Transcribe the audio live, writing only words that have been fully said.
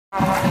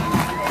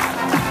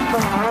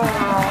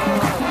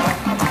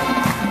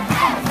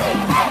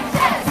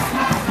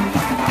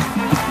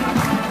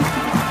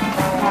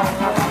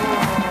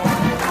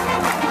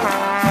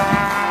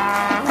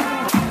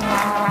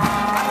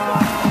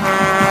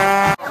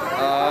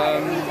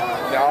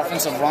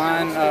offensive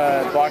line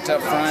blocked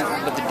up front,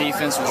 but the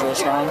defense was real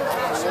strong.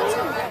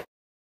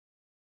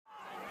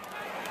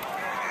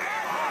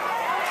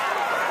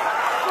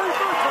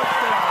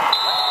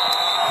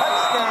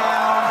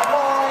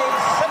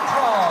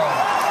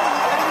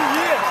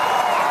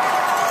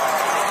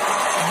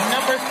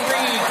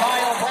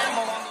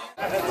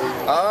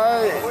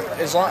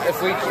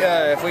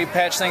 If we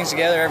patch things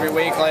together every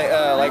week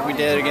like we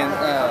did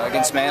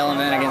against Mail and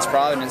then against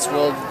Providence,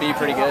 we'll be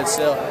pretty good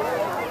still.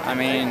 I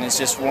mean, it's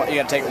just you got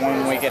to take it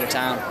 1 week at a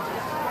time.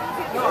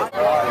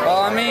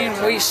 Well, I mean,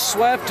 we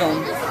swept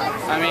them.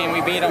 I mean,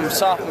 we beat them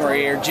sophomore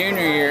year,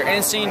 junior year,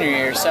 and senior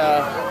year. So,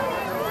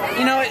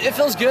 you know, it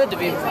feels good to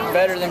be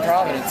better than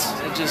Providence.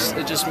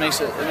 It just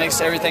makes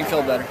everything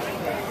feel better.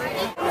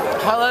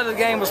 Highlight of the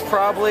game was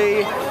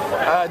probably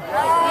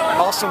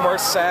Austin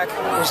Worth's sack.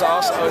 It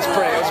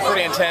was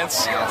pretty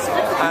intense.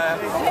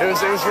 It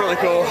was really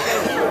cool.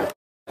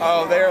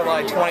 Oh, they're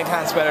like 20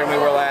 times better than we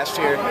were last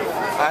year.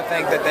 I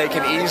think that they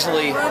can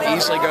easily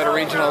go to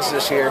regionals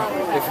this year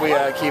if we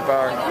keep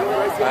our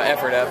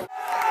effort up.